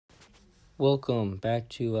Welcome back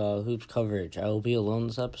to Hoops Coverage. I will be alone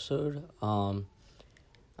this episode. I'm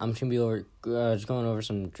just gonna be just going over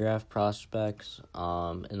some draft prospects,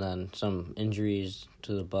 and then some injuries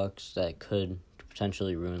to the Bucks that could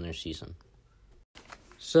potentially ruin their season.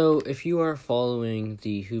 So, if you are following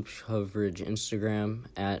the Hoops Coverage Instagram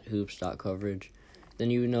at hoops.coverage, then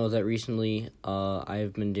you know that recently I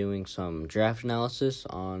have been doing some draft analysis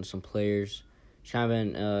on some players. Kind of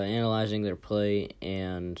been analyzing their play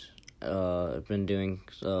and I've been doing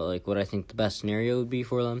what I think the best scenario would be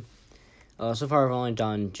for them. So far, I've only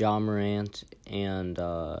done Ja Morant and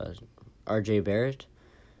RJ Barrett.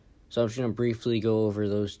 So I'm just going to briefly go over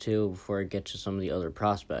those two before I get to some of the other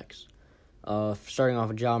prospects. Starting off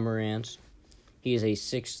with Ja Morant, he is a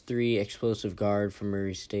 6'3" explosive guard from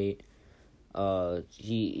Murray State.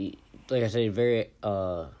 He like I said, very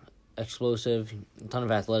explosive, a ton of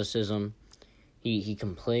athleticism. He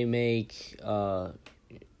can play make.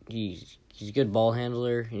 He's a good ball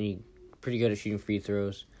handler, and he's pretty good at shooting free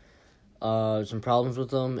throws. Some problems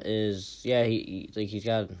with him is, he's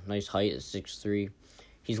got a nice height at 6'3".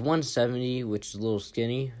 He's 170, which is a little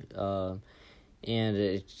skinny, and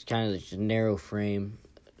it's kind of a narrow frame.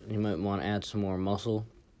 You might want to add some more muscle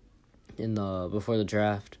before the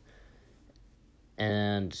draft.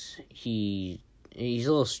 And he's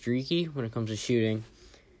a little streaky when it comes to shooting,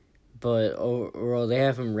 but overall they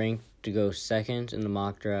have him ranked to go second in the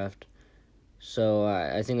mock draft. So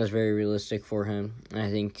I think that's very realistic for him. And I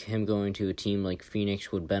think him going to a team like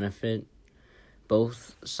Phoenix would benefit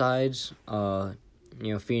both sides.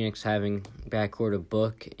 Phoenix having backcourt of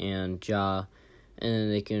Book and Ja, and then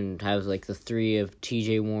they can have the 3 of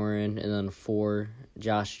TJ Warren, and then 4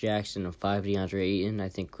 Josh Jackson and 5 DeAndre Ayton. I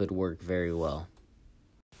think could work very well.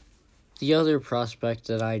 The other prospect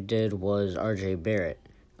that I did was RJ Barrett.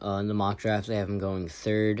 In the mock draft, they have him going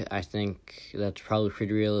third. I think that's probably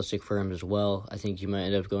pretty realistic for him as well. I think he might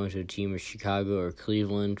end up going to a team of Chicago or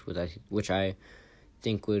Cleveland, which I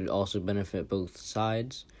think would also benefit both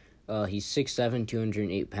sides. He's 6'7",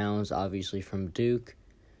 208 pounds, obviously from Duke.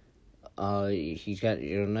 He's got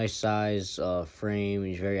nice size, frame.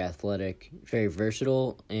 He's very athletic, very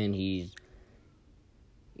versatile, and he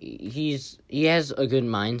has a good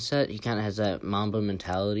mindset. He kind of has that Mamba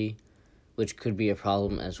mentality, which could be a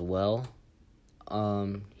problem as well.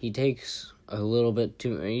 He takes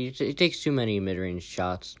he takes too many mid-range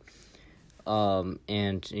shots.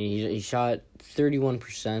 And he shot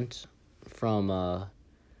 31% from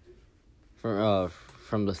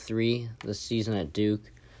the 3 this season at Duke.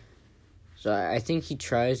 So I think he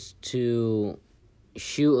tries to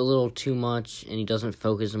shoot a little too much, and he doesn't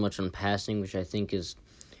focus as much on passing, which I think is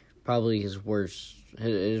probably his worst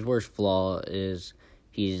flaw. Is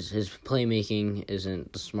his playmaking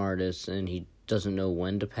isn't the smartest, and he doesn't know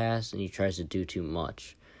when to pass, and he tries to do too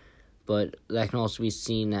much. But that can also be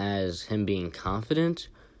seen as him being confident,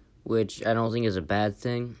 which I don't think is a bad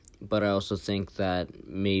thing, but I also think that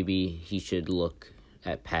maybe he should look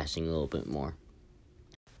at passing a little bit more.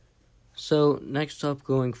 So, next up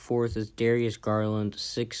going forth is Darius Garland,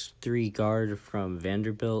 6'3" guard from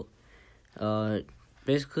Vanderbilt.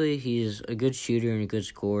 Basically, he's a good shooter and a good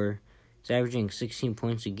scorer. He's averaging 16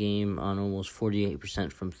 points a game on almost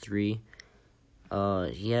 48% from 3.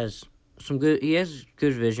 He has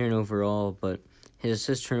good vision overall, but his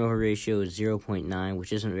assist turnover ratio is 0.9,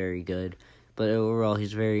 which isn't very good. But overall,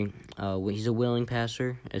 he's he's a willing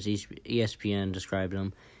passer, as ESPN described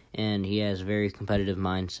him, and he has a very competitive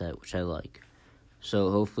mindset, which I like.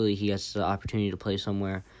 So hopefully he gets the opportunity to play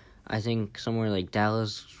somewhere. I think somewhere like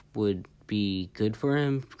Dallas would be good for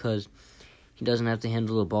him because he doesn't have to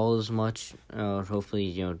handle the ball as much.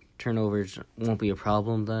 Hopefully, turnovers won't be a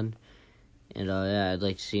problem then. And I'd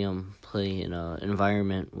like to see him play in an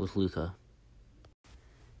environment with Luka.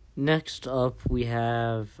 Next up, we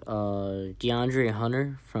have DeAndre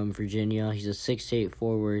Hunter from Virginia. He's a 6'8"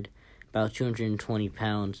 forward, about 220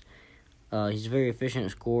 pounds. He's a very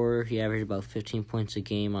efficient scorer. He averaged about 15 points a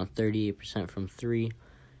game on 38% from 3.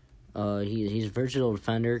 He's a versatile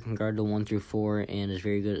defender, can guard the 1 through 4, and is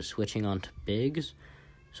very good at switching onto bigs.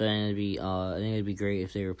 So I think it'd be great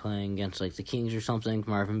if they were playing against the Kings or something,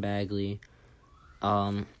 Marvin Bagley.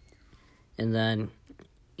 And then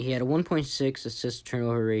he had a 1.6 assist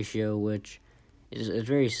turnover ratio, which is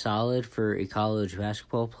very solid for a college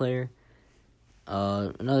basketball player.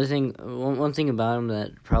 Another thing, one thing about him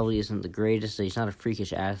that probably isn't the greatest, that he's not a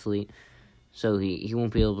freakish athlete. So he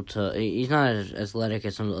won't be able to. He's not as athletic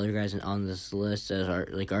as some of the other guys on this list as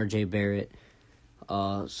RJ Barrett.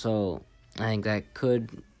 So I think that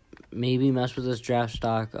could maybe mess with his draft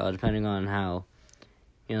stock, depending on how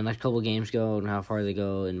next couple of games go and how far they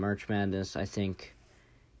go in March Madness. I think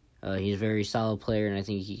He's a very solid player, and I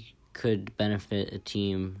think he could benefit a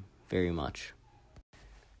team very much.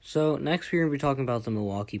 So next we're going to be talking about the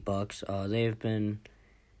Milwaukee Bucks. They've been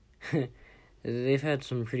they've had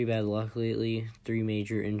some pretty bad luck lately. 3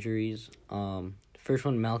 major injuries. First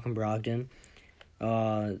one, Malcolm Brogdon.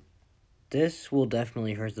 This will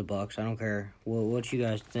definitely hurt the Bucks. I don't care what you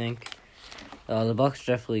guys think. The Bucks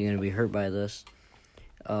are definitely going to be hurt by this.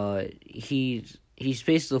 He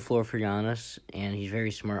spaces the floor for Giannis, and he's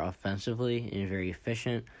very smart offensively and very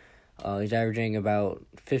efficient. He's averaging about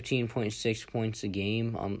 15.6 points a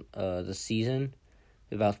game on the season,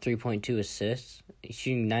 about 3.2 assists. He's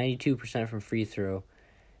shooting 92% from free throw,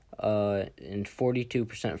 and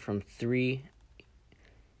 42% from 3.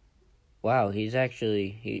 Wow, he's actually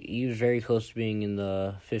he was very close to being in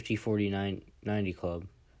the 50-40-90 club.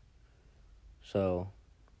 So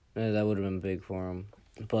that would have been big for him.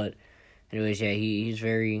 But anyways, yeah,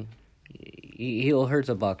 he'll hurt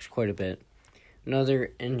the Bucks quite a bit.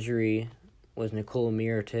 Another injury was Nikola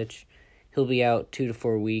Mirotic. He'll be out 2 to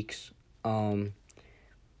 4 weeks.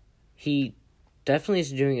 He definitely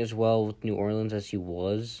is doing as well with New Orleans as he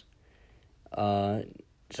was.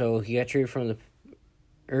 So he got traded from the...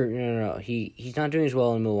 No. He's not doing as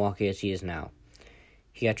well in Milwaukee as he is now.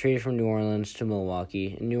 He got traded from New Orleans to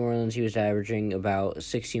Milwaukee. In New Orleans, he was averaging about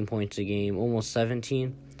 16 points a game, almost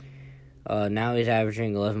 17. Now he's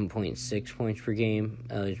averaging 11.6 points per game.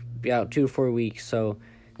 He's out 2 to 4 weeks, so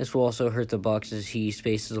this will also hurt the Bucks as he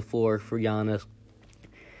spaces the floor for Giannis.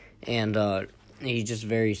 And he's just a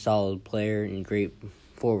very solid player and great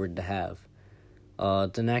forward to have.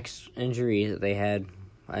 The next injury that they had,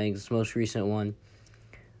 I think this most recent one,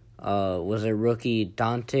 was a rookie,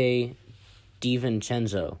 Dante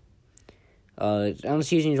DiVincenzo. On the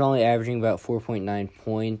season, he's only averaging about 4.9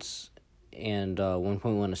 points and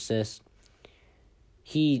 1.1 assists.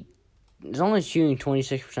 He is only shooting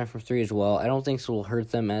 26% from 3 as well. I don't think this will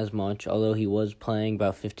hurt them as much, although he was playing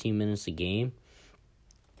about 15 minutes a game.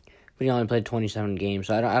 But he only played 27 games,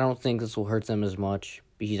 so I don't think this will hurt them as much,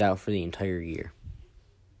 but he's out for the entire year.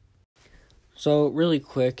 So, really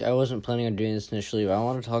quick, I wasn't planning on doing this initially, but I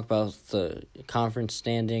want to talk about the conference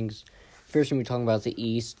standings. First, we're talking about the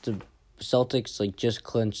East. The Celtics just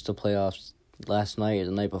clinched the playoffs last night or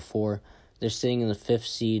the night before. They're sitting in the 5th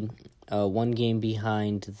seed, 1 game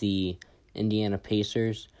behind the Indiana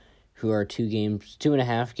Pacers, who are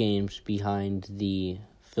 2.5 games behind the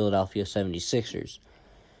Philadelphia 76ers.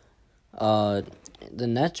 The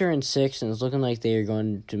Nets are in 6th, and it's looking like they are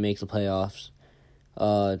going to make the playoffs.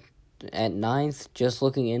 At 9th, just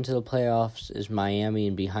looking into the playoffs, is Miami,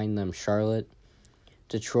 and behind them, Charlotte.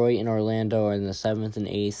 Detroit and Orlando are in the 7th and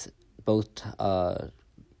 8th, both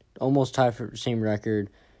almost tied for the same record.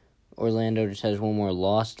 Orlando just has 1 more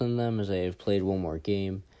loss than them, as they have played 1 more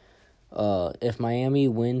game. If Miami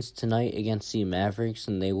wins tonight against the Mavericks,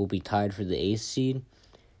 then they will be tied for the 8th seed.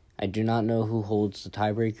 I do not know who holds the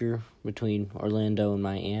tiebreaker between Orlando and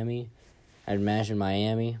Miami. I'd imagine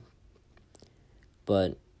Miami.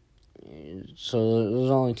 But... so those are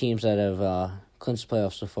the only teams that have clinched the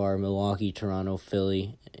playoffs so far: Milwaukee, Toronto,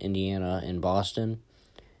 Philly, Indiana, and Boston.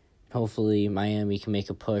 Hopefully Miami can make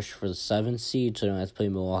a push for the 7th seed so they don't have to play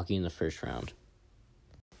Milwaukee in the first round.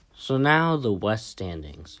 So now the West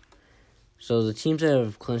standings. So the teams that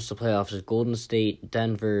have clinched the playoffs is Golden State,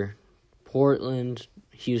 Denver, Portland,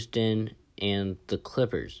 Houston, and the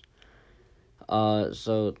Clippers.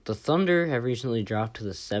 So the Thunder have recently dropped to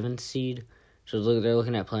the 7th seed. So they're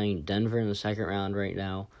looking at playing Denver in the second round right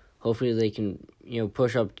now. Hopefully they can,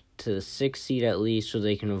 push up to the 6th seed at least, so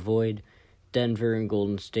they can avoid Denver and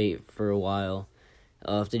Golden State for a while.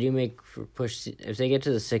 If they do if they get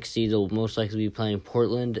to the 6th seed, they'll most likely be playing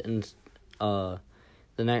Portland in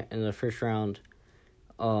the first round.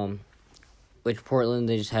 Which Portland,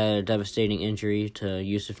 they just had a devastating injury to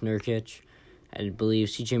Yusuf Nurkic. I believe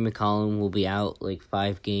CJ McCollum will be out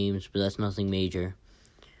 5 games, but that's nothing major.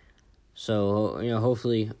 So,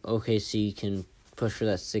 hopefully OKC can push for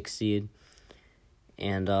that 6th seed.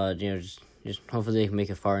 And, just hopefully they can make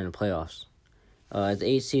it far in the playoffs. At the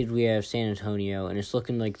 8th seed, we have San Antonio, and it's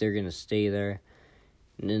looking like they're going to stay there.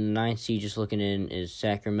 And then the 9th seed, just looking in, is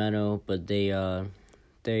Sacramento, but they are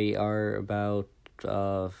about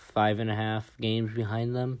 5.5 games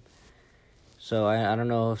behind them. So I don't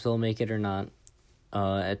know if they'll make it or not.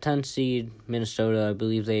 At 10th seed, Minnesota, I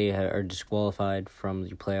believe they are disqualified from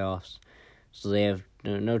the playoffs. So they have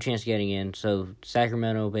no chance of getting in. So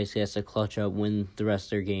Sacramento basically has to clutch up, win the rest of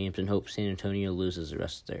their games, and hope San Antonio loses the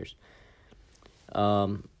rest of theirs.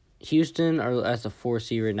 Houston are at the 4th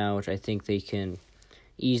seed right now, which I think they can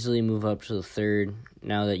easily move up to the 3rd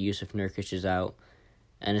now that Yusuf Nurkic is out.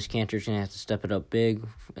 Enes Kanter's going to have to step it up big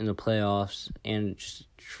in the playoffs and just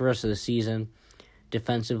for the rest of the season,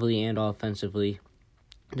 defensively and offensively,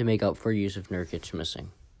 to make up for Jusuf Nurkic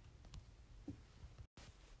missing.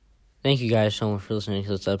 Thank you guys so much for listening to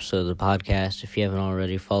this episode of the podcast. If you haven't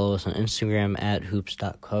already, follow us on Instagram at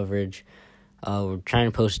hoops.coverage. We're trying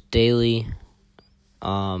to post daily.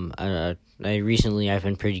 I've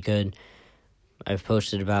been pretty good. I've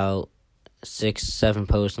posted about 6-7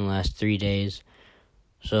 posts in the last 3 days.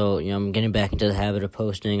 So, I'm getting back into the habit of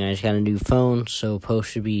posting. I just got a new phone, so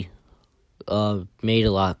posts should be made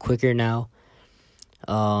a lot quicker now.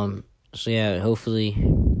 Hopefully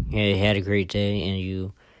you had a great day and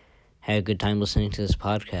you had a good time listening to this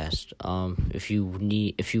podcast. If you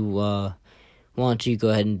want to, go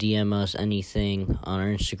ahead and DM us anything on our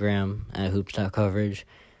Instagram at hoops.coverage,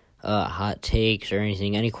 hot takes or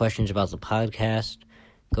anything, any questions about the podcast,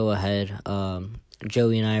 go ahead.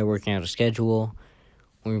 Joey and I are working out a schedule.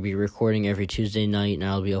 We're going to be recording every Tuesday night, and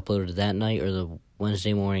I'll be uploaded that night or the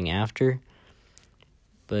Wednesday morning after.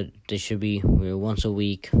 But they should be once a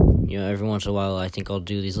week. Every once in a while, I think I'll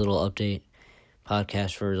do these little update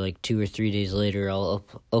podcasts for like 2 or 3 days later. I'll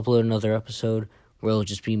upload another episode where it'll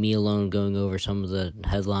just be me alone going over some of the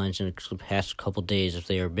headlines in the past couple days if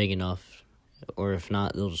they are big enough. Or if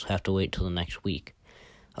not, they'll just have to wait till the next week.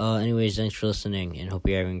 Anyways, thanks for listening, and hope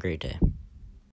you're having a great day.